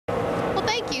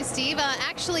Thank you, Steve.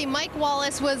 Actually, Mike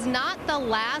Wallace was not the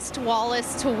last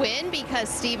Wallace to win because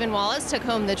Stephen Wallace took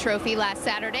home the trophy last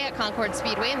Saturday at Concord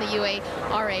Speedway in the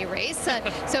UARA race.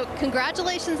 So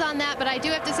congratulations on that, but I do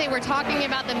have to say we're talking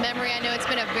about the memory. I know it's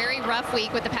been a very rough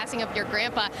week with the passing of your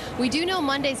grandpa. We do know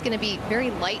Monday's going to be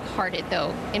very lighthearted,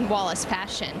 though, in Wallace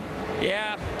fashion.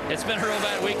 Yeah, it's been a real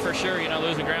bad week for sure,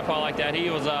 losing Grandpa like that. He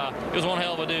was one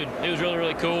hell of a dude. He was really,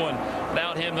 really cool, and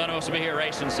without him, none of us would be here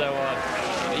racing. So,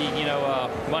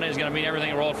 Monday is going to mean everything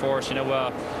in the world for us.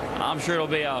 I'm sure it'll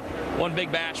be one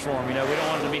big bash for him. We don't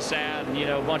want it to be sad and,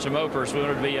 a bunch of mopers. We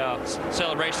want it to be a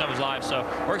celebration of his life. So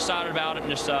we're excited about it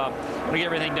and just want to get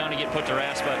everything done to get put to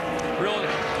rest. But really,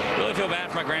 really feel bad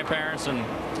for my grandparents and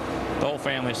the whole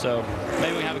family. So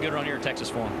maybe we can have a good run here in Texas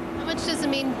for him. How much does it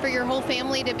mean for your whole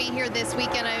family to be here this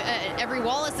weekend? Every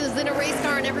Wallace is in a race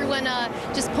car and everyone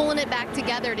just pulling it back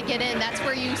together to get in. That's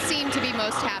where you seem to be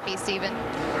most happy, Stephen.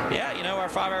 Yeah, our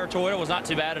 5-hour Toyota was not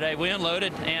too bad today. We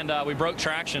unloaded and we broke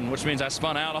traction, which means I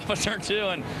spun out off of turn 2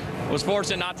 and was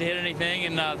fortunate not to hit anything.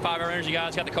 And the 5-hour Energy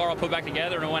guys got the car all put back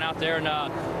together and went out there and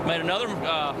made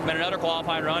another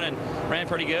qualifying run and ran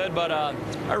pretty good. But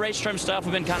our race trim stuff,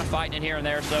 we've been kind of fighting it here and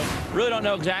there. So really don't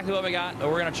know exactly what we got, but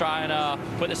we're going to try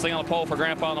and put this thing on the pole for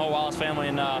Grandpa and the whole Wallace family,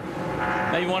 and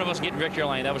maybe one of us get in victory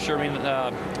lane. That would sure mean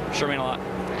a lot.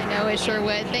 I know it sure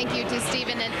would. Thank you to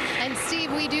Stephen. And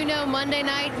Steve, we do know Monday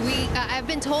night, I've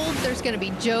been told there's going to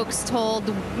be jokes told,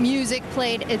 music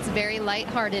played. It's very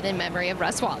lighthearted in memory of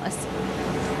Russ Wallace.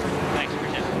 Thank you,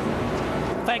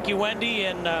 Virginia. Thank you, Wendy.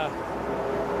 And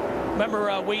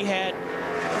remember, we had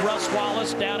Russ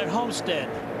Wallace down at Homestead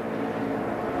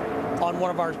on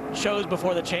one of our shows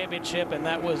before the championship, and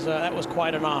that was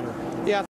quite an honor.